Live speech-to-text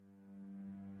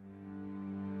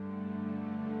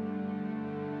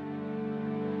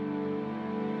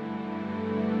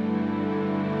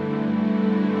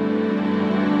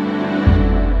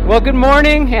Well, good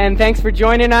morning, and thanks for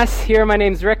joining us here. My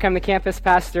name's Rick. I'm the campus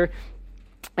pastor.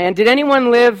 And did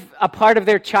anyone live a part of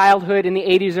their childhood in the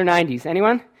 80s or 90s?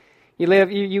 Anyone?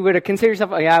 You would have considered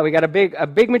yourself, oh yeah, we got a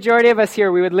big majority of us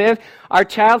here. We would live our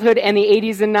childhood in the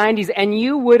 80s and 90s, and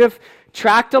you would have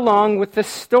tracked along with the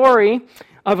story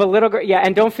of a little girl. Yeah,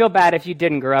 and don't feel bad if you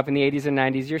didn't grow up in the 80s and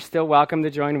 90s. You're still welcome to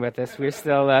join with us. We're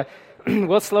still,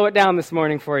 we'll slow it down this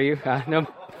morning for you. No.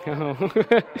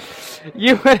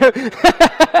 You would have,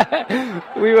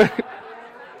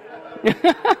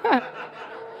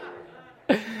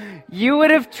 you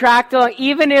would have tracked along,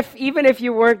 even if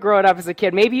you weren't growing up as a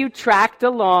kid. Maybe you tracked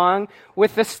along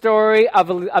with the story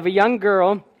of a young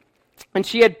girl, and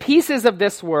she had pieces of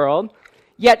this world,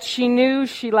 yet she knew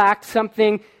she lacked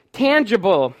something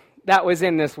tangible that was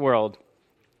in this world.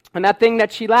 And that thing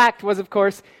that she lacked was, of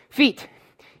course, feet.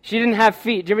 She didn't have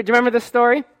feet. Do you remember this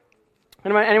story?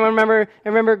 Anyone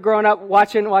remember growing up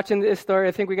watching this story?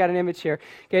 I think we got an image here.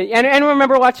 Okay. Anyone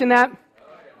remember watching that?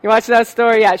 You watched that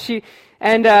story? Yeah. Do you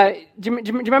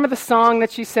remember the song that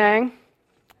she sang?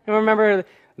 Anyone remember?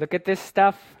 Look at this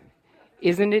stuff.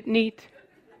 Isn't it neat?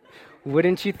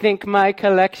 Wouldn't you think my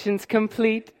collection's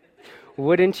complete?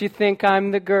 Wouldn't you think I'm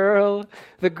the girl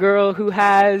who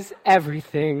has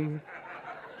everything?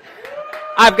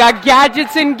 I've got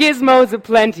gadgets and gizmos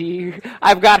aplenty.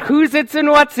 I've got who's its and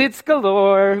what's its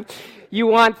galore. You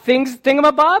want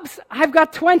thingamabobs? I've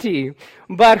got 20.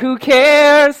 But who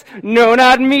cares? No,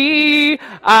 not me.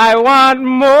 I want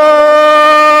more.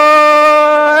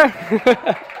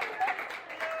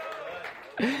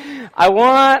 I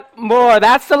want more.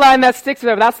 That's the line that sticks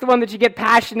with me. That's the one that you get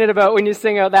passionate about when you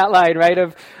sing out that line, right?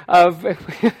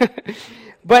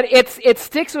 But it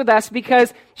sticks with us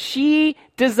because she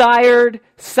desired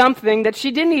something that she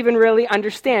didn't even really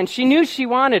understand. She knew she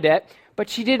wanted it, but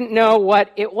she didn't know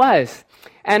what it was.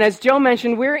 And as Joe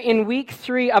mentioned, we're in week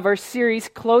 3 of our series,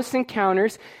 Close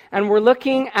Encounters, and we're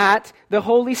looking at the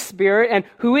Holy Spirit and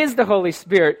who is the Holy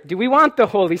Spirit. Do we want the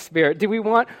Holy Spirit? Do we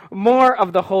want more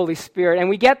of the Holy Spirit? And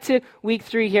we get to week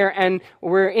 3 here, and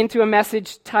we're into a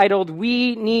message titled,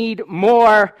 We Need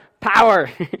More Power.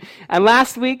 And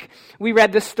last week, we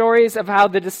read the stories of how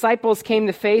the disciples came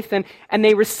to faith and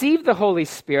they received the Holy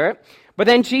Spirit. But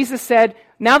then Jesus said,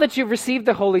 now that you've received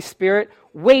the Holy Spirit,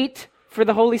 wait for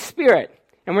the Holy Spirit.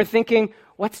 And we're thinking,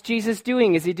 what's Jesus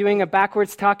doing? Is he doing a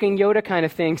backwards talking Yoda kind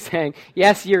of thing, saying,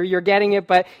 yes, you're getting it,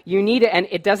 but you need it, and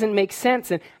it doesn't make sense.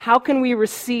 And how can we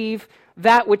receive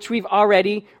that which we've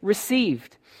already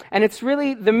received? And it's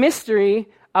really the mystery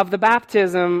of the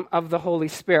baptism of the Holy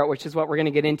Spirit, which is what we're going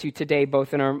to get into today,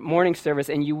 both in our morning service,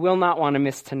 and you will not want to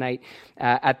miss tonight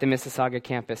at the Mississauga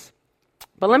campus.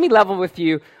 But let me level with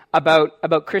you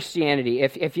about Christianity,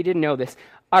 if you didn't know this.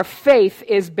 Our faith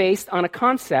is based on a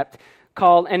concept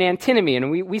called an antinomy,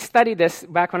 and we studied this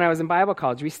back when I was in Bible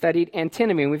college. We studied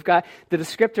antinomy, and we've got the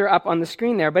descriptor up on the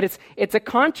screen there, but it's a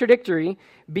contradictory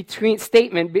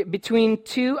statement between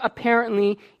two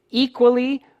apparently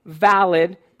equally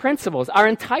valid principles. Our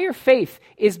entire faith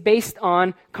is based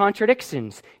on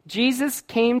contradictions. Jesus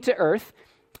came to earth,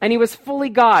 and he was fully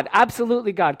God,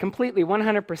 absolutely God, completely,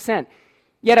 100%.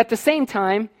 Yet at the same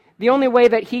time, the only way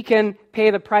that he can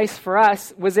pay the price for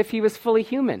us was if he was fully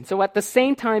human. So at the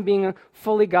same time being a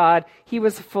fully God, he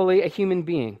was fully a human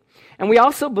being. And we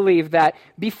also believe that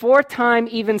before time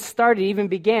even started, even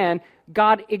began,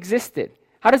 God existed.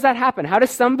 How does that happen? How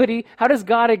does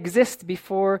God exist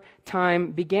before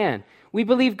time began? We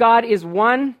believe God is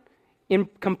one,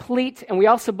 complete, and we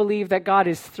also believe that God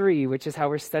is 3, which is how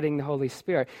we're studying the Holy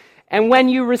Spirit. And when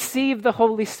you receive the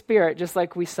Holy Spirit, just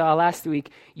like we saw last week,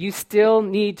 you still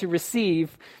need to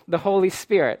receive the Holy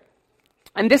Spirit.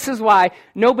 And this is why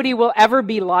nobody will ever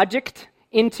be logicked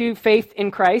into faith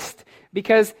in Christ,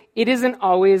 because it isn't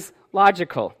always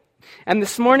logical. And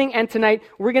this morning and tonight,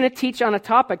 we're going to teach on a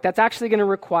topic that's actually going to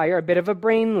require a bit of a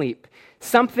brain leap,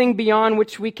 something beyond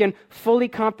which we can fully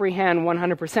comprehend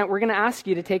 100%. We're going to ask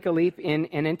you to take a leap in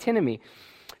antinomy.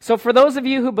 So for those of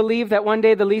you who believe that one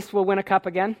day the Leafs will win a cup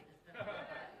again,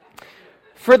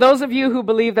 for those of you who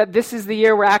believe that this is the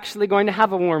year we're actually going to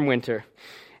have a warm winter,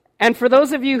 and for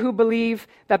those of you who believe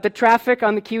that the traffic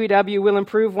on the QEW will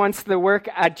improve once the work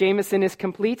at Jameson is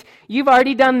complete, you've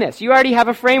already done this. You already have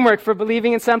a framework for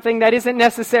believing in something that isn't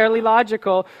necessarily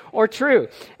logical or true.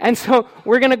 And so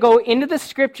we're going to go into the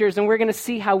scriptures and we're going to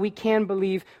see how we can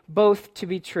believe both to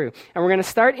be true. And we're going to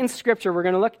start in scripture. We're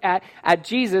going to look at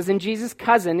Jesus and Jesus'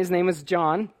 cousin. His name was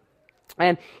John.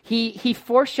 And he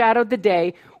foreshadowed the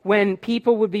day when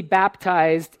people would be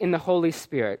baptized in the Holy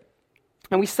Spirit.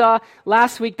 And we saw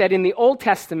last week that in the Old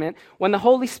Testament, when the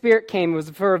Holy Spirit came, it was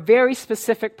for a very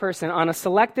specific person, on a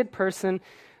selected person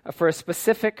for a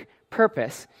specific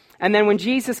purpose. And then when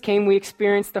Jesus came, we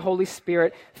experienced the Holy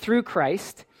Spirit through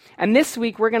Christ. And this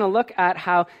week, we're going to look at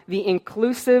how the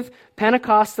inclusive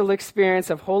Pentecostal experience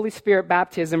of Holy Spirit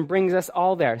baptism brings us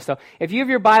all there. So if you have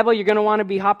your Bible, you're going to want to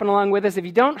be hopping along with us. If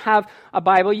you don't have a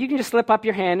Bible, you can just slip up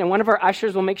your hand, and one of our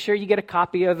ushers will make sure you get a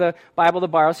copy of the Bible to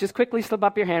borrow. So just quickly slip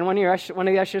up your hand. One of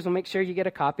the ushers will make sure you get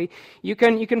a copy. You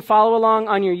can follow along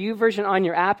on your YouVersion on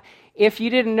your app. If you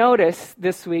didn't notice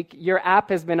this week, your app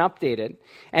has been updated,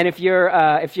 and if you're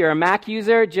a Mac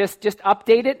user, just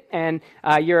update it, and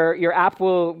your app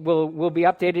will be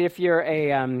updated. If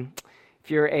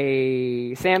you're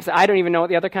a Samsung, I don't even know what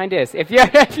the other kind is. If you're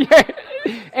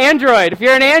Android, if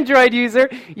you're an Android user,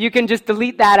 you can just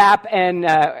delete that app and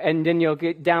then you'll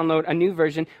download a new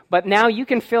version. But now you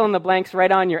can fill in the blanks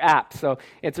right on your app. So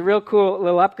it's a real cool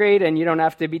little upgrade, and you don't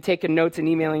have to be taking notes and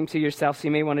emailing to yourself. So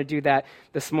you may want to do that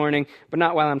this morning, but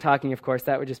not while I'm talking, of course.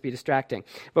 That would just be distracting.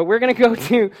 But we're going to go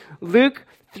to Luke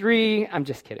 3, I'm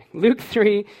just kidding, Luke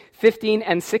 3, 15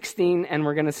 and 16, and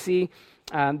we're going to see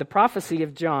the prophecy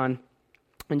of John.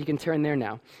 And you can turn there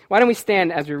now. Why don't we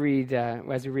stand as we read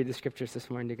the scriptures this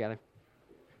morning together?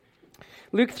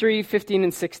 Luke 3, 15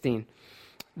 and 16.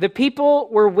 The people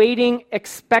were waiting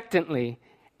expectantly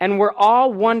and were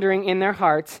all wondering in their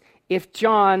hearts if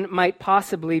John might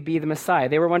possibly be the Messiah.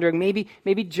 They were wondering,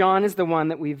 maybe John is the one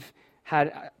that we've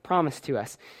had promised to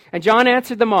us. And John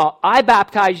answered them all, I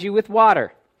baptize you with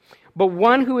water, but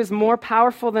one who is more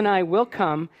powerful than I will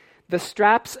come, the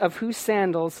straps of whose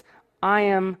sandals I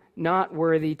am not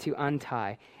worthy to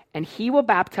untie. And he will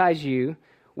baptize you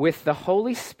with the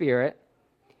Holy Spirit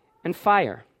and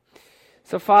fire.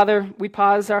 So, Father, we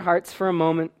pause our hearts for a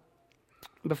moment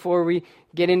before we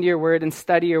get into your word and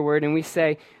study your word, and we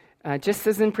say, just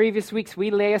as in previous weeks,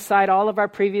 we lay aside all of our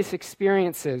previous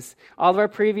experiences, all of our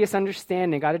previous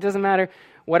understanding. God, it doesn't matter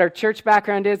what our church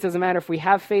background is, doesn't matter if we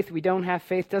have faith, we don't have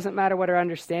faith, doesn't matter what our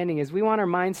understanding is. We want our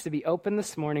minds to be open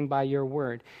this morning by your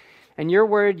word. And your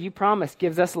word, you promised,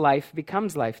 gives us life,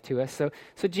 becomes life to us. So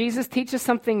Jesus, teach us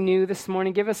something new this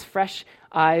morning. Give us fresh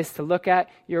eyes to look at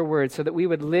your word so that we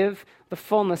would live the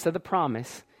fullness of the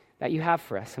promise that you have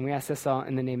for us. And we ask this all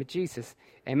in the name of Jesus.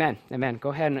 Amen. Amen. Go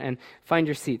ahead and find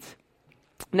your seats.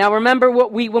 Now remember,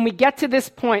 when we get to this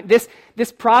point, this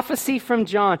prophecy from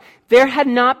John, there had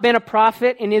not been a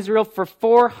prophet in Israel for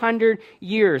 400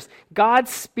 years.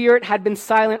 God's Spirit had been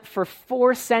silent for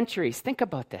 4 centuries. Think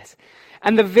about this.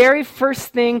 And the very first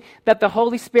thing that the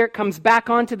Holy Spirit comes back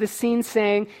onto the scene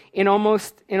saying in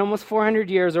almost 400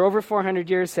 years or over 400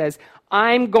 years says,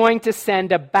 I'm going to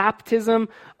send a baptism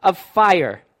of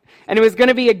fire. And it was going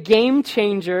to be a game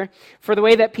changer for the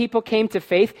way that people came to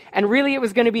faith. And really it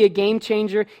was going to be a game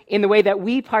changer in the way that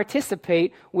we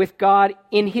participate with God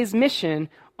in his mission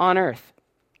on earth.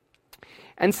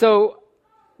 And so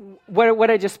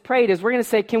what I just prayed is we're going to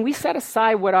say, can we set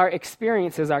aside what our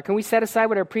experiences are? Can we set aside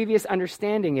what our previous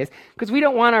understanding is? Because we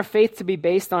don't want our faith to be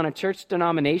based on a church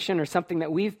denomination or something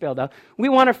that we've built up. We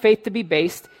want our faith to be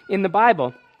based in the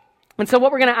Bible. And so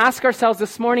what we're going to ask ourselves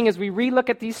this morning as we relook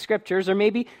at these scriptures, or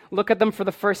maybe look at them for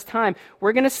the first time,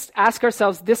 we're going to ask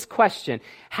ourselves this question: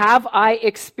 have I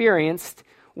experienced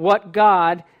what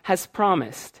God has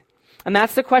promised? And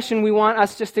that's the question we want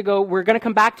us just to go, we're going to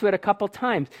come back to it a couple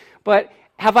times. But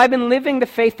have I been living the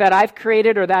faith that I've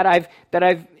created or that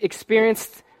I've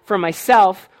experienced for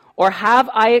myself, or have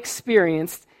I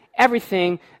experienced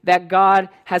everything that God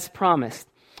has promised?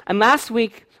 And last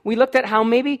week, we looked at how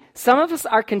maybe some of us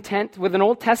are content with an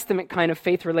Old Testament kind of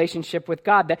faith relationship with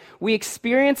God, that we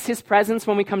experience his presence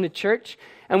when we come to church,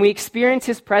 and we experience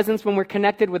his presence when we're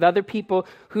connected with other people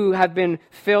who have been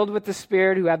filled with the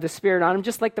Spirit, who have the Spirit on them,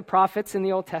 just like the prophets in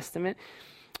the Old Testament.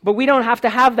 But we don't have to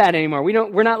have that anymore.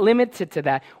 We're not limited to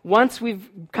that. Once we've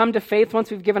come to faith,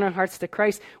 once we've given our hearts to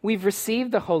Christ, we've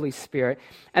received the Holy Spirit.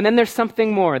 And then there's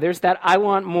something more. There's that I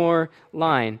want more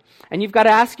line. And you've got to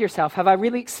ask yourself, have I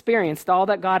really experienced all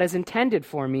that God has intended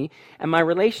for me and my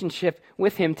relationship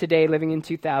with him today, living in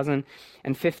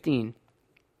 2015?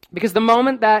 Because the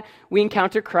moment that we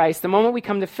encounter Christ, the moment we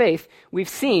come to faith, we've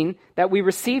seen that we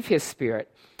receive his Spirit.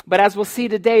 But as we'll see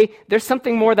today, there's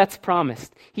something more that's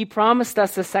promised. He promised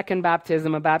us a second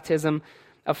baptism, a baptism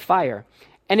of fire.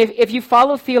 And if you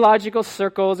follow theological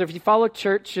circles, or if you follow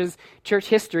church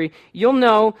history, you'll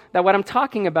know that what I'm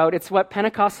talking about, it's what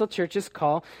Pentecostal churches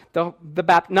call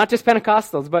not just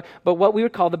Pentecostals, but what we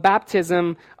would call the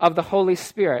baptism of the Holy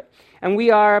Spirit. And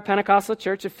we are a Pentecostal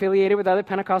church affiliated with other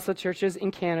Pentecostal churches in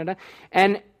Canada.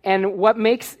 And And what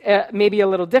makes maybe a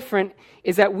little different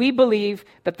is that we believe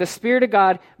that the Spirit of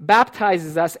God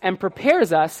baptizes us and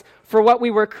prepares us for what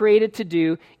we were created to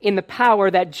do in the power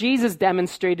that Jesus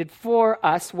demonstrated for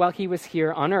us while he was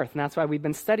here on earth. And that's why we've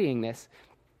been studying this.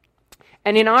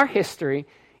 And in our history,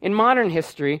 in modern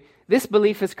history, this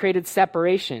belief has created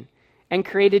separation and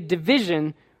created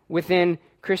division within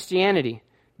Christianity.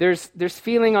 There's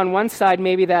feeling on one side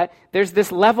maybe that there's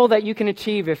this level that you can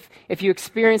achieve if you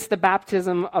experience the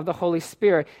baptism of the Holy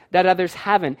Spirit that others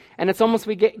haven't. And it's almost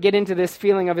we get into this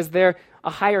feeling of, is there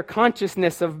a higher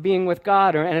consciousness of being with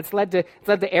God? And it's led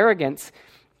to arrogance.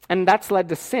 And that's led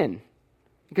to sin.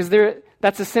 Because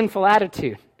that's a sinful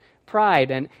attitude.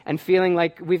 Pride and feeling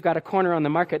like we've got a corner on the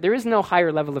market. There is no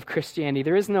higher level of Christianity.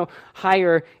 There is no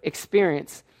higher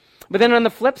experience. But then on the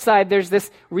flip side, there's this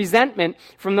resentment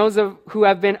from those who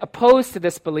have been opposed to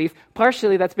this belief,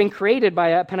 partially that's been created by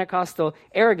a Pentecostal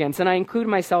arrogance. And I include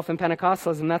myself in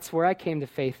Pentecostalism. That's where I came to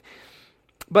faith.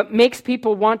 But makes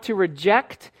people want to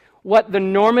reject what the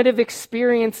normative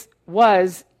experience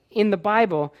was in the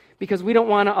Bible because we don't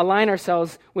want to align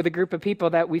ourselves with a group of people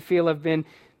that we feel have been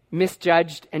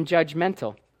misjudged and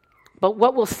judgmental. But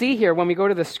what we'll see here when we go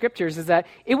to the scriptures is that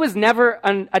it was never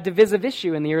a divisive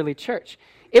issue in the early church.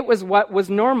 It was what was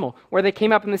normal, where they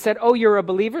came up and they said, oh, you're a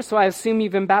believer, so I assume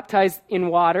you've been baptized in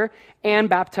water and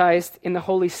baptized in the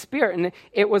Holy Spirit. And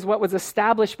it was what was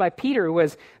established by Peter, who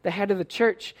was the head of the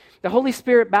church. The Holy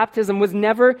Spirit baptism was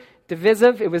never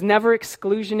divisive. It was never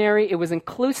exclusionary. It was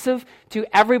inclusive to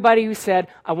everybody who said,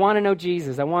 I want to know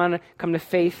Jesus. I want to come to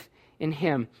faith in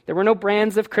him. There were no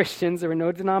brands of Christians. There were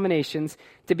no denominations.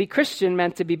 To be Christian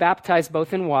meant to be baptized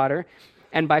both in water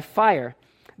and by fire.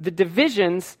 The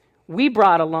divisions we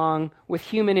brought along with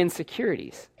human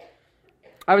insecurities.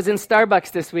 I was in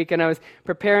Starbucks this week, and I was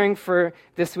preparing for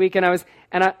this week, and I was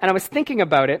thinking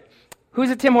about it. Who's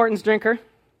a Tim Hortons drinker?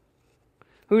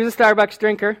 Who's a Starbucks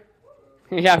drinker?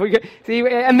 Yeah, see,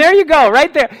 and there you go,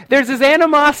 right there. There's this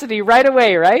animosity right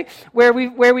away, right? Where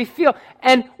we feel.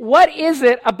 And what is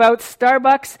it about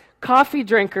Starbucks coffee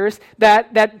drinkers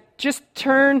that just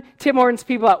turn Tim Hortons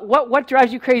people out? What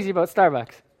drives you crazy about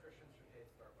Starbucks?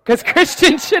 Because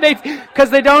Christians should hate, because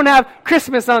they don't have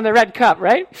Christmas on the red cup,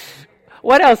 right?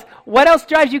 What else? What else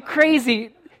drives you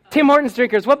crazy, Tim Hortons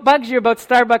drinkers? What bugs you about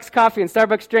Starbucks coffee and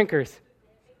Starbucks drinkers?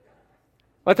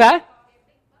 What's that?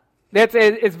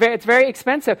 It's very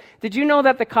expensive. Did you know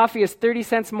that the coffee is 30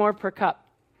 cents more per cup?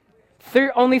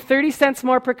 Only 30 cents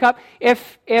more per cup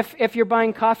if you're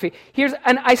buying coffee.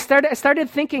 I started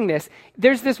thinking this.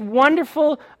 There's this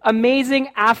wonderful, amazing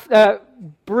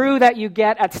brew that you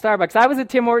get at Starbucks. I was a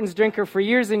Tim Hortons drinker for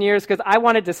years and years because I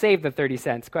wanted to save the 30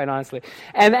 cents, quite honestly.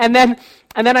 And then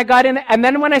I got in, and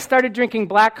then when I started drinking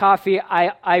black coffee,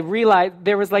 I realized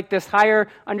there was like this higher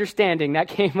understanding that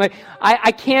came. Like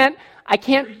I can't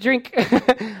drink.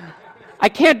 I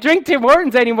can't drink Tim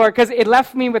Hortons anymore because it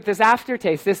left me with this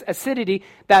aftertaste, this acidity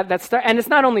and it's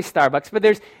not only Starbucks, but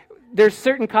there's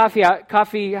certain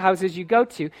coffee houses you go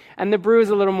to, and the brew is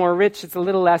a little more rich. It's a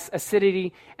little less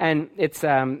acidity, and it's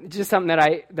just something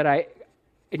that I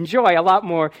enjoy a lot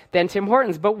more than Tim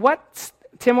Hortons. But what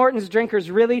Tim Hortons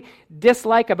drinkers really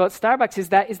dislike about Starbucks is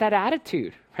that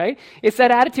attitude, right? It's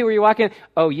that attitude where you walk in,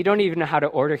 oh, you don't even know how to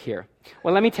order here.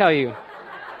 Well, let me tell you.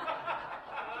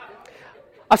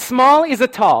 A small is a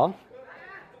tall,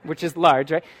 which is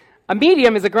large, right? A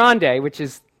medium is a grande, which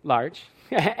is large.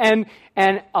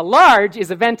 and a large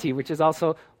is a venti, which is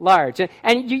also large.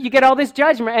 And you get all this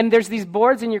judgment, and there's these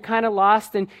boards, and you're kind of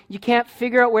lost, and you can't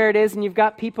figure out where it is, and you've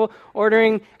got people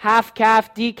ordering half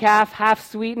calf, decaf,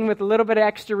 half sweetened with a little bit of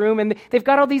extra room, and they've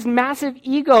got all these massive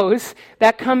egos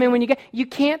that come in when you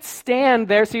can't stand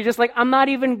there, so you're just like, I'm not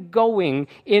even going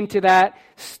into that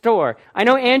store. I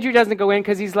know Andrew doesn't go in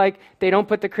because he's like, they don't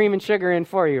put the cream and sugar in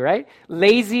for you, right?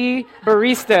 Lazy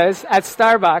baristas at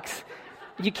Starbucks.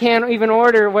 You can't even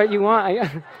order what you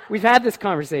want. We've had this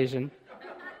conversation.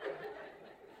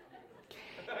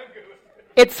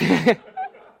 It's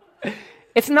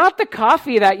not the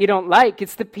coffee that you don't like.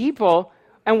 It's the people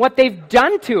and what they've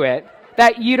done to it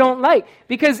that you don't like.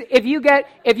 Because if you get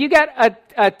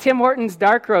a Tim Hortons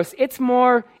dark roast, it's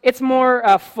more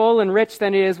full and rich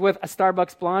than it is with a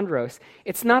Starbucks blonde roast.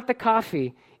 It's not the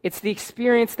coffee. It's the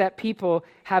experience that people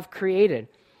have created.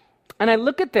 And I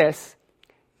look at this.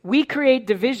 We create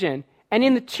division, and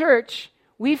in the church,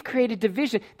 we've created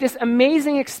division. This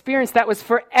amazing experience that was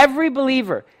for every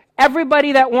believer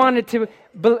everybody that wanted to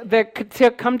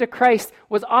come to Christ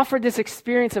was offered this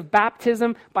experience of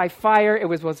baptism by fire. It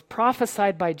was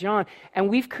prophesied by John, and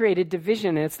we've created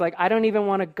division. And it's like, I don't even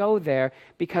want to go there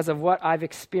because of what I've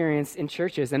experienced in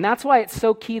churches. And that's why it's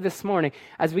so key this morning,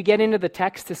 as we get into the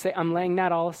text, to say, I'm laying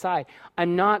that all aside.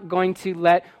 I'm not going to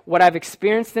let what I've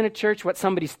experienced in a church, what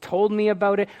somebody's told me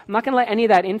about it, I'm not going to let any of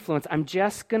that influence. I'm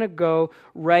just going to go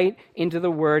right into the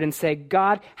Word and say,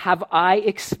 God, have I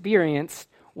experienced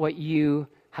what you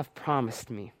have promised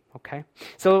me? Okay?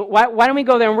 So why don't we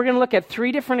go there, and we're going to look at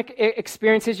 3 different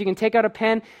experiences. You can take out a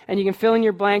pen, and you can fill in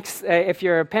your blanks. If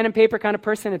you're a pen and paper kind of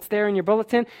person, it's there in your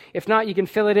bulletin. If not, you can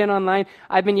fill it in online.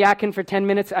 I've been yakking for 10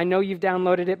 minutes. I know you've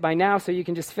downloaded it by now, so you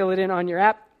can just fill it in on your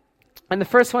app. And the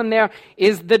first one there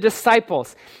is the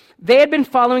disciples. They had been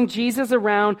following Jesus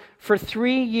around for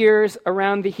 3 years.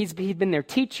 He'd been their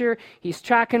teacher. He's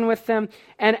tracking with them.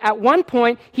 And at one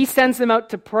point, he sends them out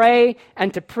to pray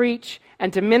and to preach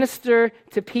and to minister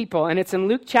to people. And it's in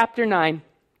Luke chapter 9.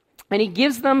 And he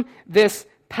gives them this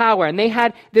power. And they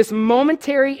had this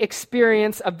momentary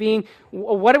experience of being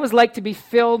what it was like to be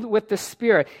filled with the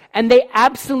Spirit. And they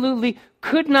absolutely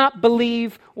could not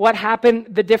believe what happened,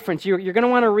 the difference. You're going to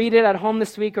want to read it at home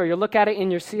this week, or you'll look at it in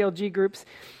your CLG groups.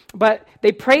 But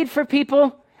they prayed for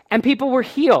people, and people were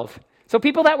healed. So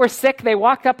people that were sick, they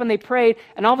walked up and they prayed,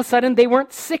 and all of a sudden they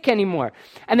weren't sick anymore.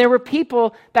 And there were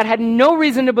people that had no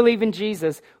reason to believe in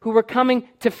Jesus who were coming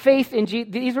to faith in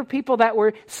Jesus. These were people that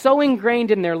were so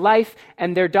ingrained in their life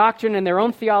and their doctrine and their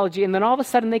own theology, and then all of a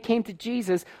sudden they came to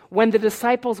Jesus when the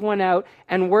disciples went out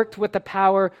and worked with the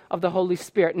power of the Holy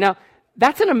Spirit. Now,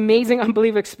 that's an amazing,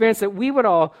 unbelievable experience that we would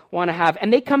all want to have.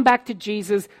 And they come back to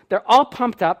Jesus. They're all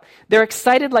pumped up. They're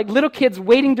excited like little kids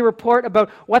waiting to report about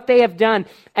what they have done.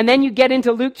 And then you get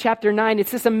into Luke chapter 9.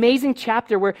 It's this amazing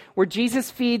chapter where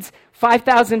Jesus feeds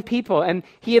 5,000 people. And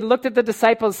he had looked at the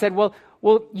disciples and said,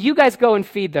 well, you guys go and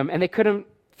feed them. And they couldn't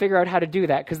figure out how to do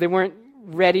that because they weren't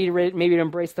ready maybe to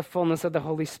embrace the fullness of the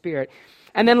Holy Spirit.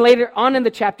 And then later on in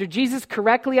the chapter, Jesus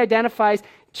correctly identifies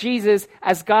Jesus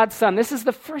as God's son. This is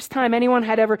the first time anyone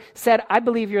had ever said, I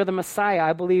believe you're the Messiah.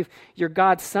 I believe you're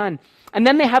God's son. And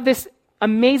then they have this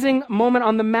amazing moment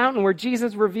on the mountain where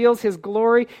Jesus reveals his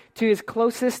glory to his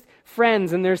closest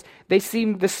friends. And they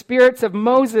see the spirits of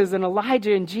Moses and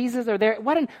Elijah and Jesus are there.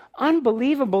 What an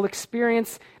unbelievable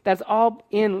experience that's all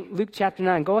in Luke chapter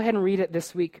 9. Go ahead and read it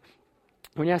this week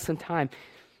when you have some time.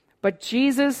 But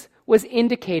Jesus was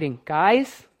indicating,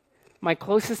 guys, my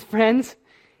closest friends,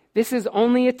 this is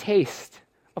only a taste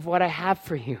of what I have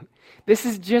for you. This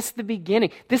is just the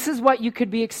beginning. This is what you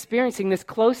could be experiencing, this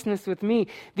closeness with me,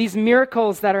 these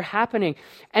miracles that are happening.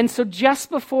 And so just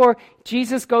before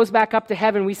Jesus goes back up to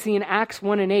heaven, we see in Acts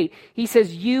 1 and 8, he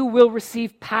says, you will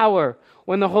receive power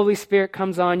when the Holy Spirit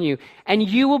comes on you. And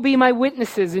you will be my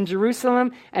witnesses in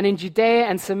Jerusalem and in Judea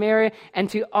and Samaria and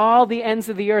to all the ends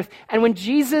of the earth. And when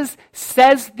Jesus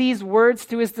says these words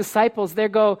to his disciples, they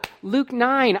go, Luke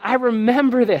 9, I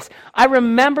remember this. I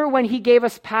remember when he gave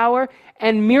us power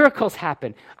and miracles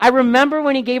happened. I remember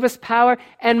when he gave us power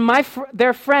and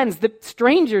their friends, the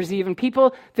strangers even,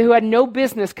 people who had no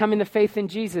business coming to faith in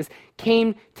Jesus,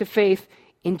 came to faith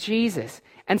in Jesus.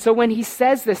 And so when he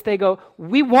says this, they go,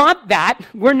 we want that.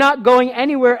 We're not going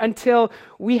anywhere until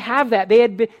we have that. They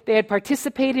had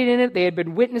participated in it. They had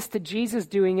been witness to Jesus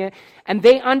doing it. And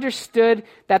they understood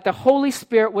that the Holy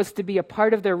Spirit was to be a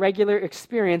part of their regular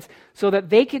experience so that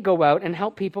they could go out and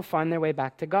help people find their way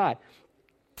back to God.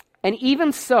 And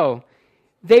even so,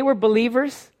 they were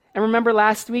believers. And remember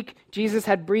last week, Jesus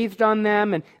had breathed on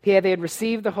them and they had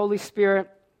received the Holy Spirit.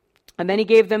 And then he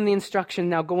gave them the instruction,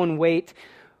 now go and wait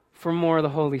for more of the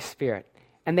Holy Spirit.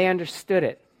 And they understood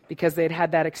it because they'd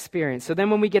had that experience. So then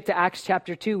when we get to Acts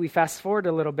chapter 2, we fast forward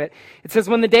a little bit. It says,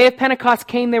 when the day of Pentecost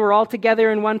came, they were all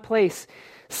together in one place.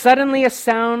 Suddenly a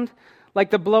sound like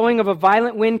the blowing of a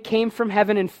violent wind came from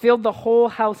heaven and filled the whole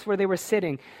house where they were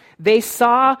sitting. They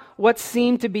saw what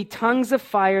seemed to be tongues of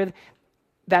fire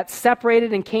that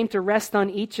separated and came to rest on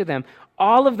each of them.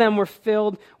 All of them were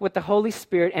filled with the Holy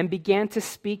Spirit and began to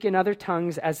speak in other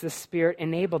tongues as the Spirit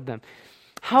enabled them.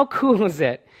 How cool is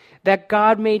it that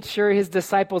God made sure his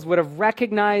disciples would have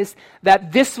recognized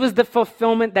that this was the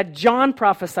fulfillment that John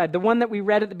prophesied, the one that we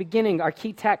read at the beginning, our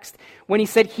key text, when he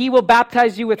said, he will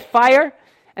baptize you with fire,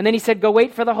 and then he said, go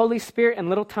wait for the Holy Spirit, and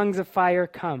little tongues of fire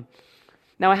come.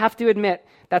 Now, I have to admit,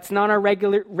 that's not our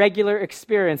regular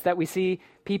experience that we see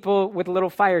people with little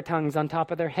fire tongues on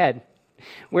top of their head.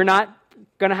 We're not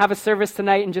going to have a service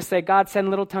tonight and just say, God, send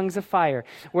little tongues of fire.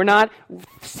 We're not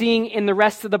seeing in the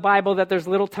rest of the Bible that there's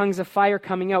little tongues of fire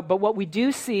coming out. But what we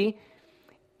do see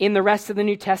in the rest of the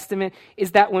New Testament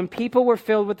is that when people were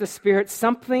filled with the Spirit,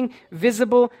 something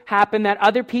visible happened, that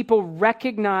other people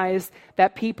recognized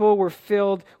that people were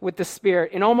filled with the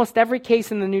Spirit. In almost every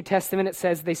case in the New Testament, it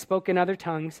says they spoke in other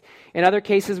tongues. In other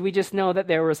cases, we just know that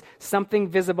there was something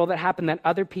visible that happened that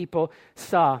other people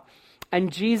saw.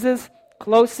 And Jesus'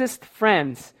 closest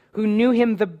friends, who knew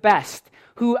him the best,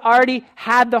 who already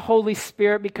had the Holy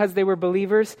Spirit because they were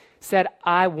believers, said,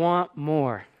 I want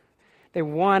more. They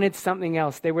wanted something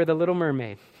else. They were the Little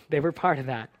Mermaid. They were part of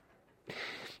that.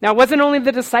 Now, it wasn't only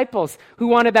the disciples who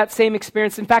wanted that same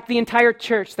experience. In fact, the entire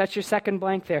church, that's your second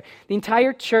blank there, the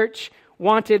entire church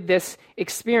wanted this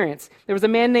experience. There was a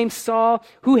man named Saul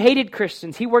who hated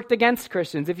Christians. He worked against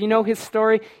Christians. If you know his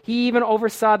story, he even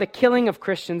oversaw the killing of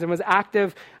Christians and was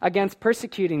active against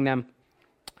persecuting them.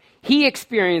 He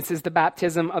experiences the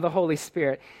baptism of the Holy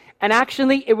Spirit. And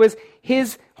actually, it was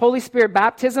his Holy Spirit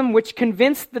baptism which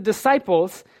convinced the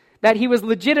disciples that he was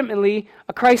legitimately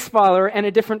a Christ follower and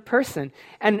a different person.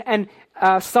 And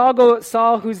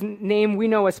Saul, whose name we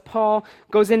know as Paul,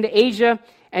 goes into Asia,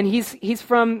 and he's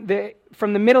from the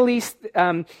Middle East.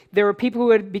 There were people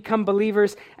who had become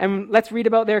believers, and let's read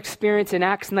about their experience in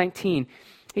Acts 19.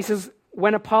 He says,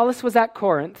 when Apollos was at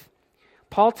Corinth,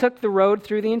 Paul took the road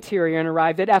through the interior and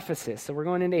arrived at Ephesus. So we're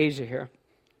going into Asia here.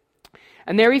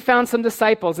 And there he found some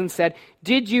disciples and said,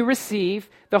 did you receive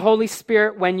the Holy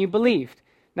Spirit when you believed?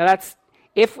 Now that's,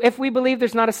 if we believe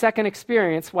there's not a second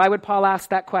experience, why would Paul ask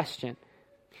that question?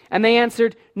 And they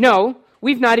answered, no,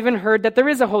 we've not even heard that there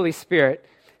is a Holy Spirit.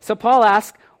 So Paul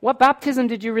asked, what baptism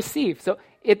did you receive? So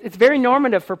it's very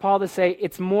normative for Paul to say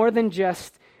it's more than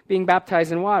just being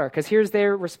baptized in water, because here's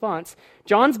their response.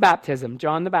 John's baptism,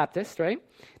 John the Baptist, right?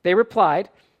 They replied,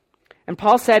 and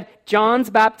Paul said, John's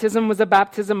baptism was a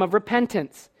baptism of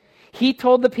repentance. He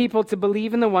told the people to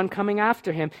believe in the one coming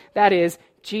after him, that is,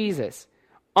 Jesus.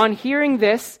 On hearing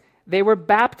this, they were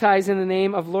baptized in the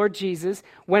name of Lord Jesus.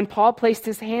 When Paul placed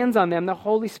his hands on them, the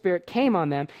Holy Spirit came on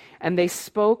them, and they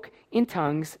spoke in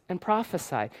tongues and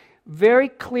prophesied. Very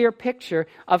clear picture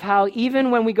of how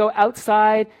even when we go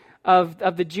outside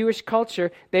of the Jewish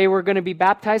culture, they were going to be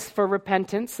baptized for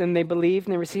repentance, and they believed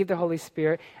and they received the Holy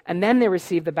Spirit, and then they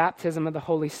received the baptism of the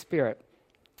Holy Spirit.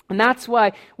 And that's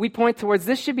why we point towards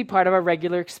this should be part of our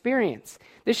regular experience.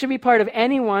 This should be part of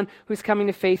anyone who's coming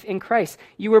to faith in Christ.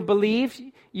 You were believed,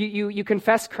 you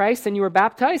confessed Christ, and you were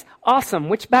baptized? Awesome.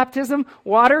 Which baptism?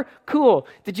 Water? Cool.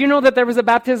 Did you know that there was a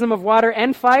baptism of water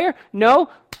and fire? No?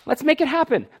 Let's make it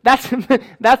happen.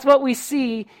 That's what we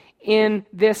see in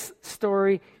this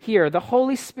story here. The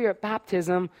Holy Spirit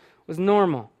baptism was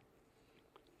normal.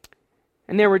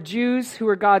 And there were Jews who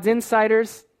were God's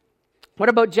insiders. What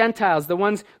about Gentiles, the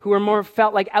ones who were more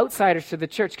felt like outsiders to the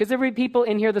church? Because there were people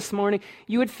in here this morning,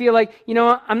 you would feel like,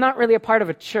 I'm not really a part of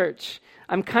a church.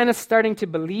 I'm kind of starting to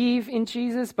believe in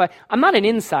Jesus, but I'm not an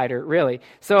insider, really.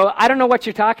 So I don't know what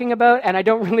you're talking about, and I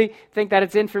don't really think that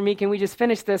it's in for me. Can we just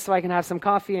finish this so I can have some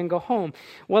coffee and go home?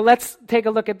 Well, let's take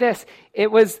a look at this. There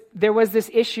was this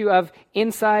issue of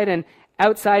inside and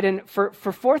outside, and for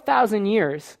 4,000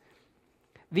 years,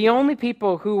 the only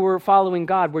people who were following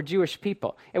God were Jewish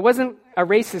people. It wasn't a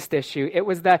racist issue. It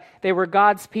was that they were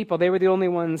God's people. They were the only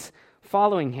ones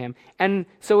following him. And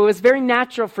so it was very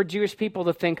natural for Jewish people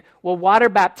to think, well, water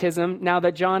baptism, now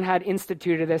that John had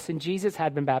instituted this and Jesus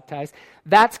had been baptized,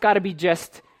 that's got to be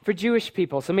just for Jewish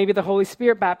people. So maybe the Holy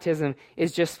Spirit baptism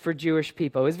is just for Jewish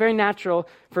people. It was very natural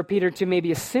for Peter to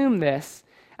maybe assume this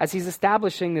as he's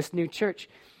establishing this new church.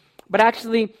 But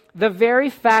actually, the very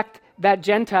fact that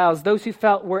Gentiles, those who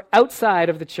felt were outside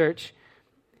of the church,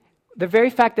 the very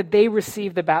fact that they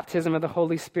received the baptism of the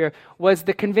Holy Spirit was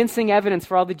the convincing evidence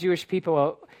for all the Jewish people.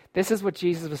 Well, this is what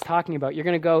Jesus was talking about. You're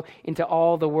going to go into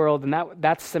all the world, and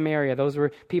that's Samaria. Those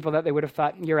were people that they would have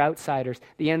thought, you're outsiders.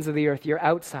 The ends of the earth, you're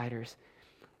outsiders.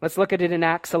 Let's look at it in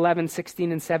Acts 11,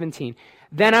 16, and 17.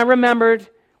 Then I remembered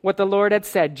what the Lord had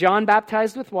said. John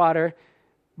baptized with water,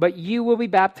 but you will be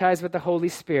baptized with the Holy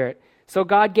Spirit. So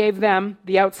God gave them,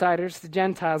 the outsiders, the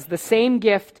Gentiles, the same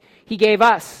gift he gave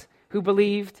us who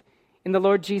believed in the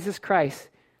Lord Jesus Christ.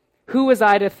 Who was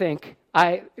I to think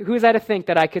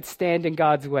that I could stand in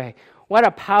God's way? What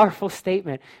a powerful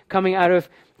statement coming out of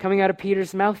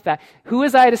Peter's mouth. That who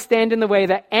was I to stand in the way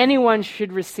that anyone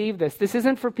should receive this? This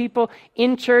isn't for people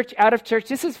in church, out of church.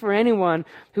 This is for anyone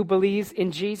who believes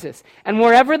in Jesus. And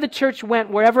wherever the church went,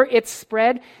 wherever it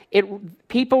spread,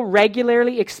 people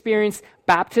regularly experienced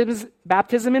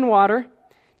baptism in water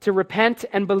to repent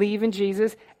and believe in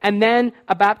Jesus, and then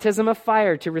a baptism of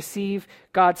fire to receive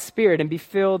God's Spirit and be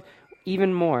filled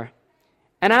even more.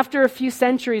 And after a few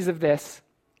centuries of this,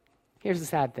 here's the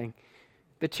sad thing.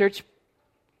 The church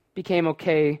became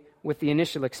okay with the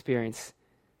initial experience,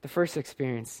 the first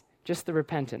experience, just the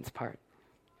repentance part.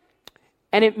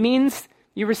 And it means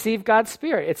you receive God's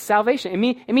Spirit. It's salvation.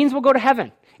 It means we'll go to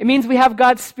heaven. It means we have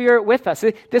God's Spirit with us.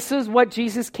 This is what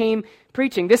Jesus came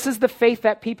preaching. This is the faith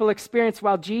that people experienced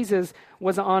while Jesus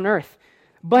was on earth.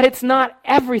 But it's not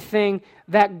everything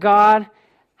that God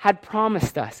had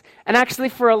promised us. And actually,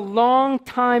 for a long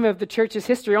time of the church's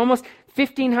history, almost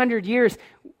 1,500 years,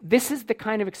 this is the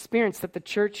kind of experience that the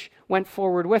church went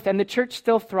forward with. And the church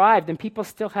still thrived, and people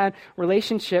still had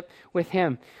relationship with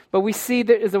him. But we see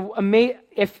there is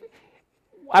if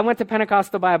I went to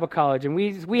Pentecostal Bible College, and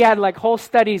we had like whole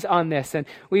studies on this. And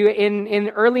we in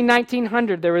early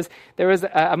 1900 there was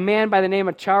a man by the name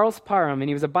of Charles Parham, and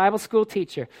he was a Bible school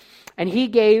teacher, and he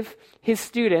gave his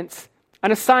students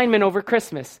an assignment over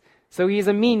Christmas. So he's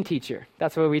a mean teacher.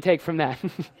 That's what we take from that.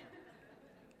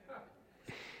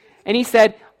 And he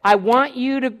said, I want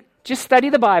you to just study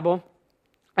the Bible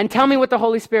and tell me what the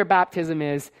Holy Spirit baptism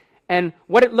is and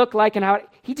what it looked like and how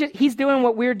he's doing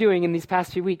what we're doing in these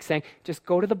past few weeks, saying, just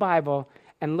go to the Bible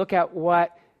and look at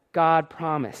what God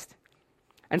promised.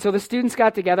 And so the students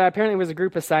got together. Apparently it was a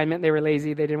group assignment. They were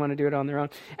lazy. They didn't want to do it on their own.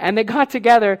 And they got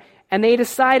together and they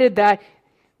decided that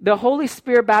the Holy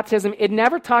Spirit baptism, it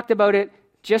never talked about it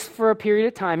just for a period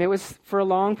of time. It was for a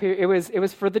long period. It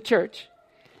was for the church.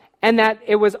 And that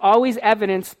it was always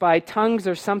evidenced by tongues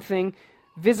or something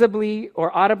visibly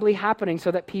or audibly happening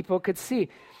so that people could see.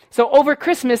 So over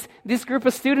Christmas, this group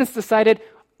of students decided,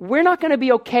 we're not going to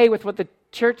be okay with what the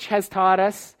church has taught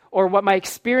us or what my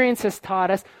experience has taught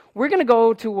us. We're going to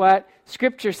go to what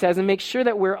Scripture says and make sure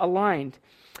that we're aligned.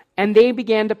 And they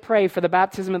began to pray for the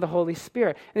baptism of the Holy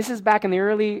Spirit. This is back in the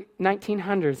early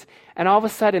 1900s. And all of a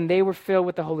sudden, they were filled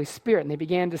with the Holy Spirit. And they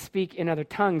began to speak in other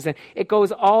tongues. And it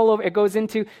goes all over. It goes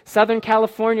into Southern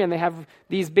California. And they have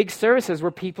these big services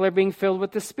where people are being filled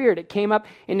with the Spirit. It came up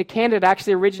into Canada. It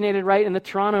actually originated right in the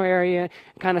Toronto area.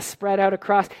 Kind of spread out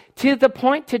across. To the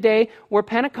point today where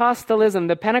Pentecostalism,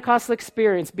 the Pentecostal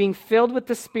experience, being filled with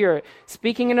the Spirit,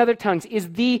 speaking in other tongues,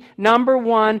 is the number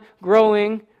one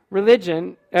growing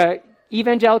religion,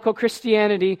 evangelical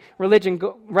Christianity religion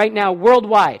right now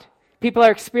worldwide. People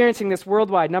are experiencing this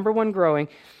worldwide, number one growing,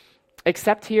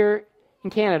 except here in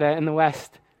Canada in the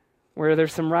West, where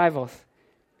there's some rivals,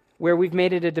 where we've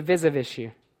made it a divisive issue.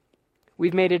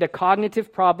 We've made it a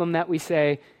cognitive problem that we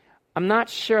say, I'm not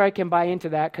sure I can buy into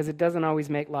that because it doesn't always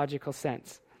make logical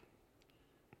sense.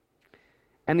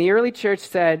 And the early church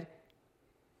said,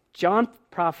 John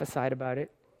prophesied about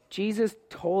it. Jesus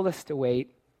told us to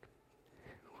wait.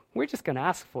 We're just going to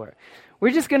ask for it.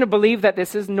 We're just going to believe that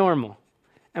this is normal.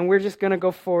 And we're just going to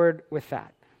go forward with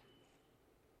that.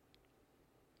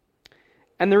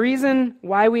 And the reason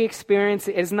why we experience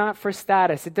it is not for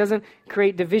status. It doesn't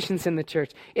create divisions in the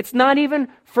church. It's not even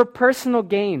for personal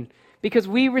gain. Because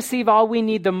we receive all we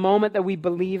need the moment that we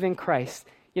believe in Christ.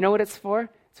 You know what it's for?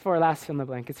 It's for our last fill in the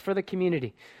blank. It's for the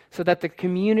community. So that the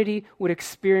community would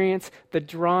experience the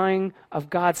drawing of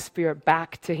God's Spirit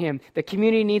back to Him. The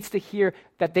community needs to hear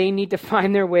that they need to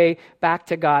find their way back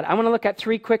to God. I want to look at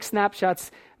 3 quick snapshots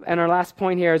and our last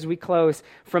point here as we close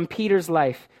from Peter's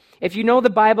life. If you know the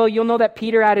Bible, you'll know that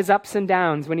Peter had his ups and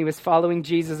downs when he was following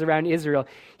Jesus around Israel.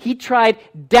 He tried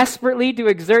desperately to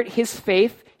exert his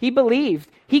faith. He believed.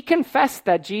 He confessed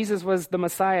that Jesus was the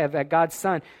Messiah, that God's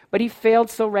Son, but he failed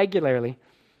so regularly.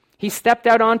 He stepped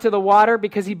out onto the water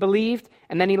because he believed,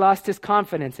 and then he lost his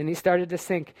confidence, and he started to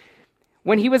sink.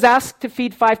 When he was asked to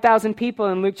feed 5,000 people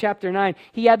in Luke chapter 9,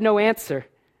 he had no answer.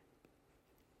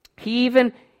 He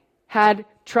even had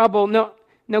trouble.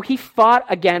 No, he fought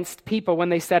against people when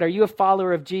they said, are you a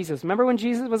follower of Jesus? Remember when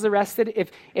Jesus was arrested?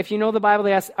 If you know the Bible,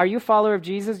 they asked, are you a follower of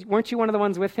Jesus? Weren't you one of the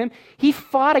ones with him? He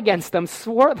fought against them,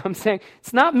 swore at them, saying,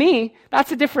 it's not me.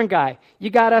 That's a different guy. You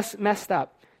got us messed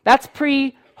up. That's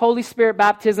pre-Holy Spirit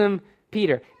baptism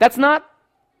Peter. That's not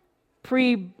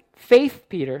pre-faith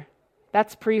Peter.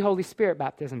 That's pre-Holy Spirit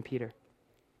baptism Peter.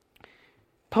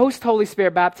 Post-Holy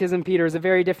Spirit baptism Peter is a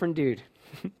very different dude.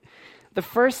 The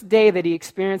first day that he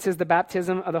experiences the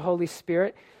baptism of the Holy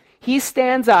Spirit, he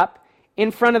stands up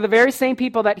in front of the very same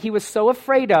people that he was so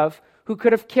afraid of who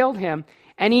could have killed him,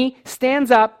 and he stands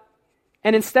up,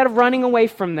 and instead of running away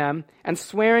from them and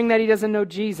swearing that he doesn't know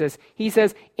Jesus, he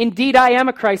says, indeed I am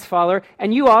a Christ follower,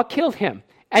 and you all killed him.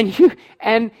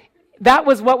 And that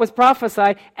was what was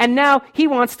prophesied, and now he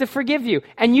wants to forgive you.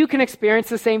 And you can experience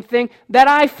the same thing that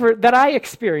I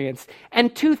experienced.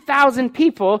 And 2,000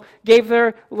 people gave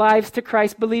their lives to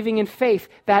Christ believing in faith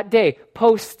that day.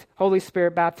 Post-Holy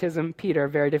Spirit baptism, Peter, a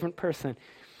very different person.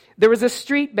 There was a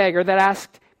street beggar that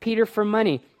asked Peter for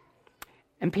money.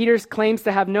 And Peter claims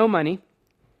to have no money.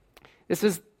 This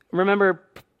was, remember,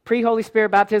 Pre-Holy Spirit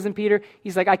baptism, Peter,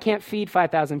 he's like, I can't feed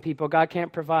 5,000 people. God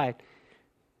can't provide.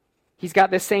 He's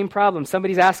got this same problem.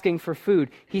 Somebody's asking for food.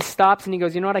 He stops and he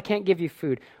goes, you know what? I can't give you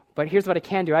food. But here's what I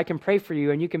can do. I can pray for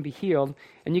you and you can be healed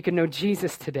and you can know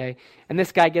Jesus today. And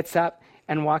this guy gets up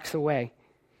and walks away.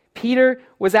 Peter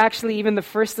was actually even the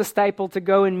first disciple to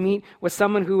go and meet with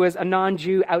someone who was a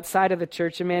non-Jew outside of the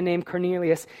church, a man named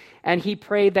Cornelius, and he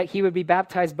prayed that he would be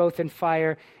baptized both in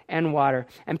fire and water.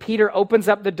 And Peter opens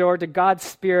up the door to God's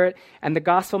Spirit and the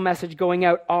gospel message going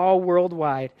out all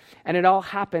worldwide. And it all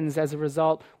happens as a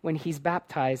result when he's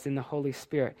baptized in the Holy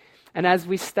Spirit. And as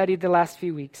we studied the last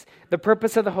few weeks, the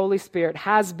purpose of the Holy Spirit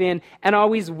has been and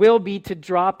always will be to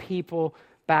draw people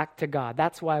back to God.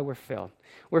 That's why we're filled.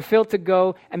 We're filled to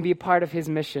go and be a part of his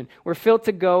mission. We're filled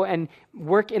to go and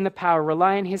work in the power,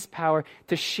 rely on his power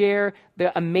to share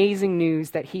the amazing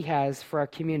news that he has for our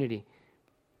community.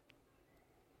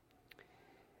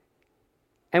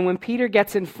 And when Peter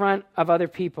gets in front of other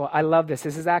people, I love this.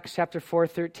 This is Acts chapter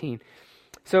 4:13.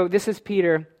 So this is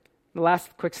Peter, the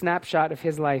last quick snapshot of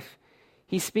his life.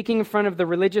 He's speaking in front of the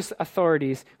religious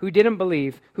authorities who didn't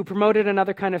believe, who promoted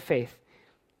another kind of faith.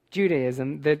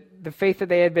 Judaism, the faith that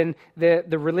they had been, the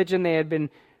religion they had been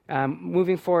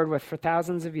moving forward with for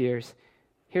thousands of years.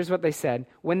 Here's what they said.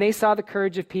 When they saw the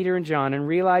courage of Peter and John and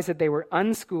realized that they were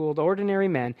unschooled, ordinary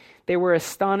men, they were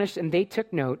astonished and they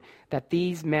took note that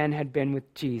these men had been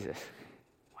with Jesus.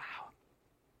 Wow.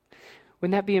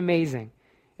 Wouldn't that be amazing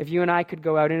if you and I could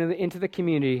go out into the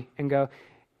community and go,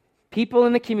 people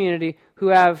in the community who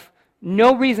have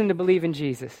no reason to believe in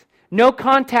Jesus, no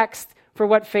context for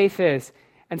what faith is,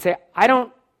 and say, I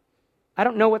don't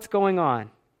know what's going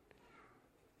on.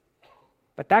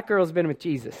 But that girl's been with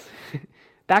Jesus.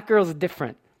 That girl's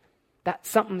different. That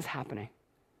something's happening.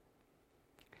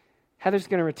 Heather's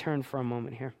going to return for a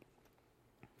moment here.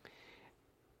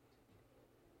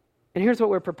 And here's what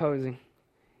we're proposing.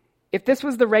 If this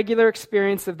was the regular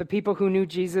experience of the people who knew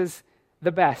Jesus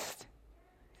the best,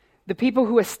 the people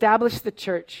who established the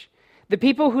church, the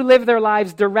people who lived their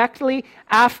lives directly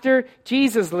after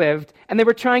Jesus lived, and they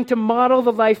were trying to model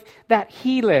the life that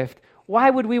he lived, why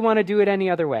would we want to do it any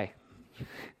other way?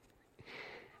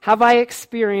 Have I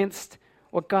experienced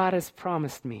what God has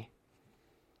promised me?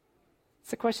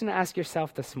 It's a question to ask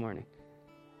yourself this morning.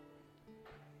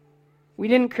 We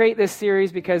didn't create this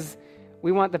series because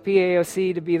we want the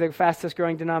PAOC to be the fastest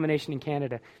growing denomination in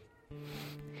Canada.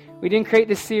 We didn't create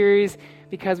this series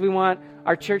because we want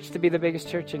our church to be the biggest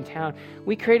church in town.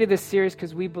 We created this series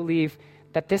because we believe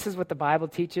that this is what the Bible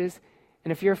teaches,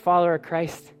 and if you're a follower of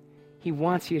Christ, he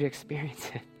wants you to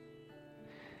experience it.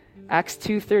 Acts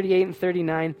 2:38 and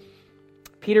 39,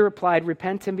 Peter replied,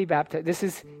 repent and be baptized. This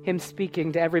is him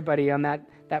speaking to everybody on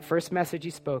that first message he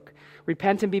spoke.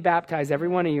 Repent and be baptized, every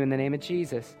one of you, in the name of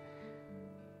Jesus.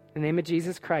 In the name of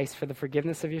Jesus Christ for the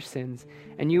forgiveness of your sins,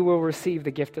 and you will receive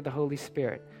the gift of the Holy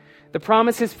Spirit. The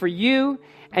promise is for you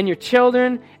and your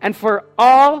children and for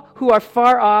all who are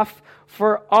far off,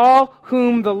 for all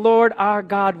whom the Lord our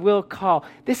God will call.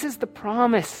 This is the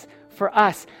promise for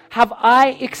us. Have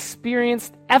I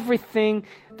experienced everything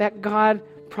that God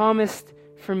promised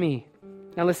for me?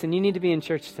 Now listen, you need to be in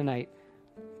church tonight.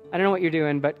 I don't know what you're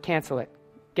doing, but cancel it.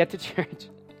 Get to church.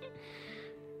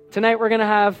 Tonight we're going to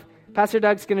have, Pastor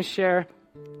Doug's going to share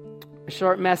a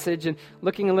short message and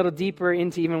looking a little deeper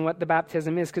into even what the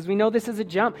baptism is, because we know this is a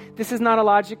jump. This is not a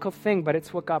logical thing, but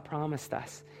it's what God promised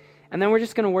us. And then we're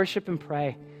just going to worship and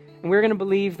pray. And we're going to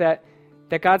believe that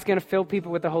God's going to fill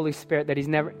people with the Holy Spirit, that he's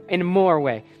never, in more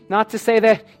way. Not to say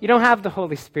that you don't have the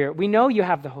Holy Spirit. We know you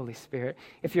have the Holy Spirit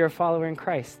if you're a follower in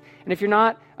Christ. And if you're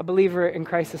not a believer in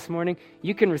Christ this morning,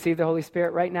 you can receive the Holy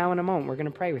Spirit right now in a moment. We're going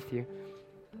to pray with you.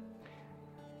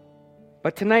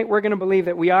 But tonight we're going to believe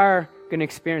that we are going to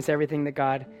experience everything that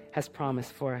God has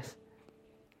promised for us.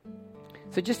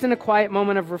 So just in a quiet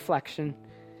moment of reflection,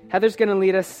 Heather's going to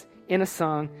lead us in a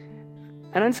song.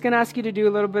 And I'm just going to ask you to do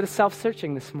a little bit of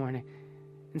self-searching this morning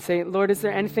and say, Lord, is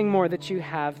there anything more that you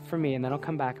have for me? And then I'll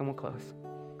come back and we'll close.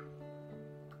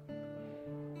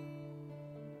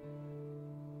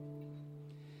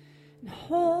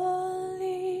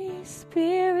 Holy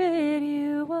Spirit,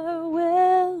 you are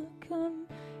welcome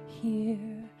here.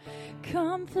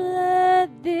 Come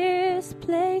flood this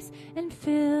place and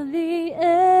fill the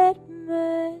atmosphere.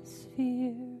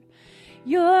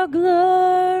 Your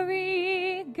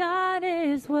glory, God,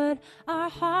 is what our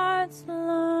hearts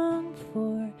long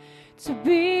for. To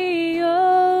be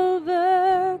overcome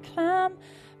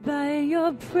by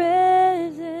your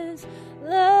presence,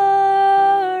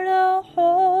 Lord. Oh,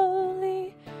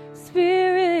 Holy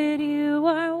Spirit, you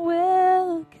are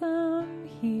welcome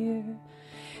here.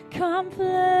 Come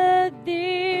flood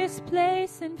this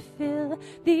place place and fill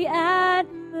the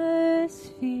atmosphere.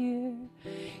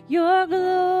 Your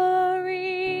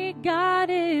glory, God,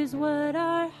 is what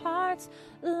our hearts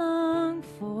long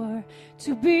for,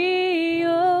 to be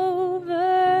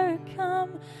overcome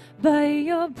by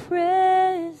your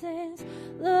presence,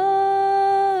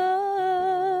 Lord.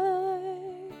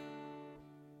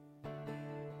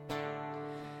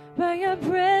 By your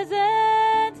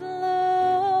presence, Lord.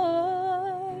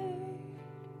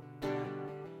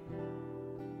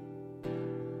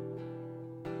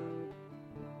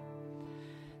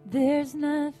 There's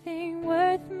nothing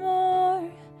worth more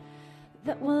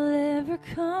that will ever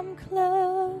come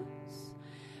close.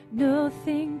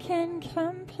 Nothing can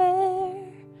compare.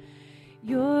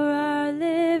 You're our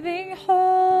living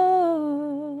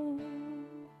hope.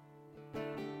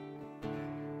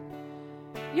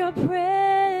 Your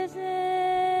presence,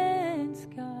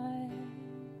 God.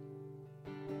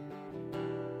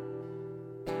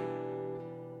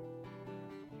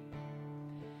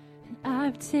 And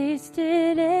I've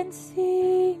tasted and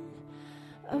seen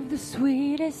of the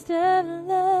sweetest of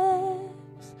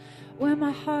loves, where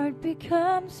my heart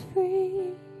becomes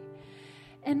free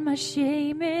and my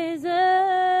shame is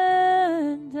undone.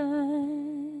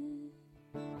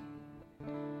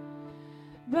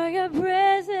 By your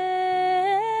presence,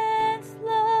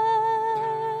 Lord.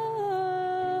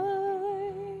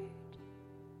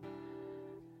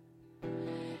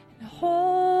 And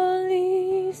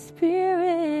Holy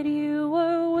Spirit, you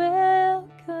are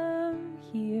welcome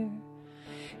here.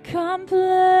 Come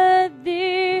flood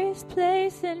this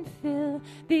place and fill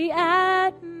the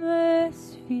atmosphere.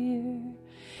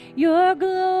 Your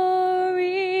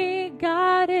glory,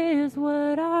 God, is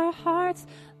what our hearts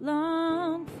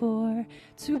long for,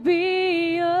 to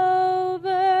be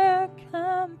overcome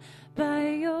by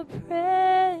your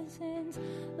presence,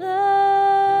 Lord.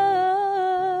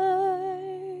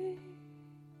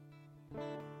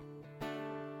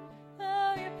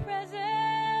 Oh, your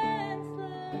presence,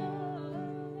 Lord.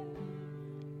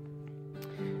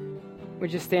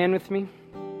 Would you stand with me?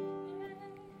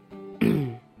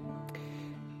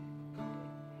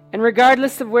 And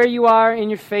regardless of where you are in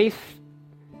your faith,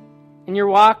 in your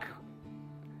walk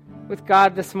with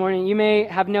God this morning, you may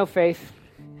have no faith.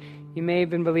 You may have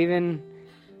been believing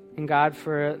in God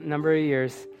for a number of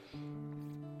years.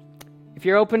 If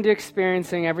you're open to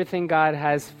experiencing everything God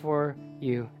has for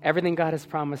you, everything God has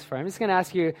promised for you, I'm just going to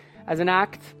ask you, as an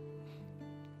act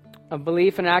of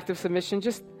belief, an act of submission,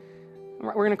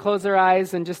 we're going to close our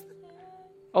eyes and just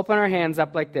open our hands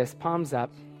up like this, palms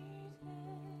up.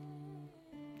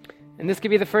 And this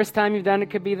could be the first time you've done it. It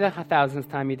could be the 1,000th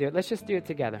time you do it. Let's just do it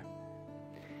together.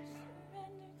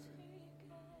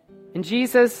 And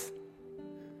Jesus,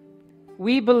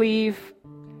 we believe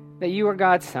that you are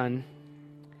God's Son.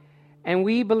 And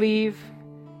we believe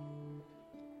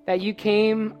that you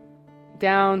came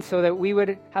down so that we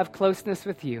would have closeness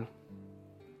with you.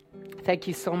 Thank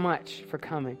you so much for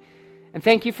coming. And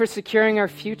thank you for securing our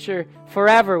future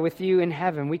forever with you in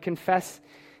heaven. We confess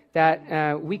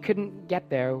that we couldn't get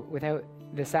there without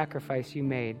the sacrifice you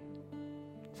made.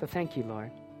 So thank you,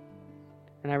 Lord.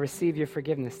 And I receive your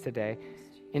forgiveness today,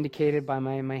 indicated by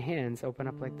my hands open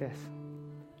up like this.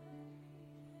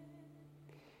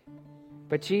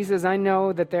 But Jesus, I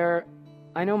know that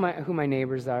who my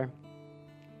neighbors are.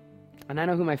 And I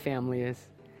know who my family is.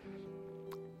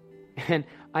 And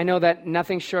I know that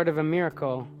nothing short of a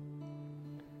miracle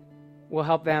will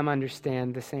help them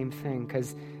understand the same thing,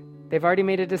 because they've already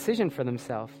made a decision for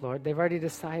themselves, Lord. They've already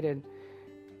decided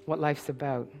what life's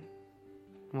about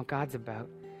and what God's about.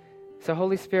 So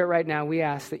Holy Spirit, right now, we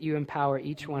ask that you empower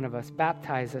each one of us,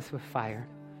 baptize us with fire,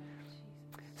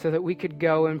 so that we could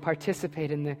go and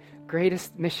participate in the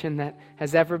greatest mission that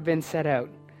has ever been set out,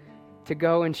 to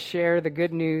go and share the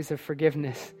good news of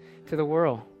forgiveness to the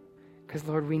world, because,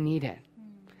 Lord, we need it.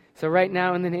 So right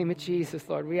now, in the name of Jesus,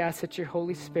 Lord, we ask that your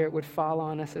Holy Spirit would fall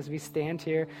on us as we stand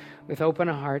here with open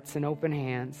hearts and open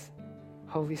hands.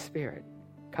 Holy Spirit,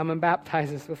 come and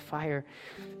baptize us with fire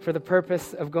for the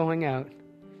purpose of going out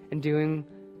and doing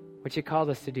what you called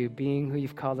us to do, being who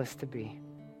you've called us to be.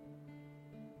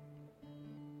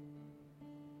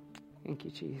 Thank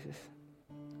you, Jesus.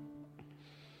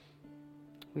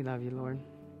 We love you, Lord.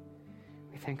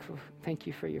 We thank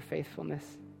you for your faithfulness.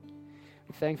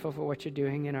 We're thankful for what you're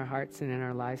doing in our hearts and in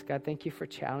our lives. God, thank you for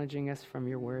challenging us from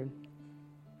your word.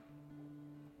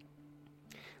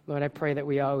 Lord, I pray that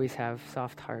we always have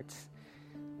soft hearts,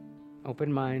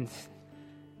 open minds,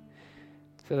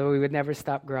 so that we would never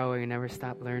stop growing and never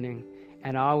stop learning,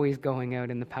 and always going out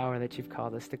in the power that you've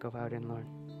called us to go out in, Lord.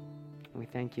 And we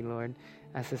thank you, Lord.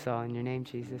 Ask this all in your name,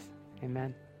 Jesus.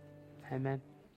 Amen. Amen.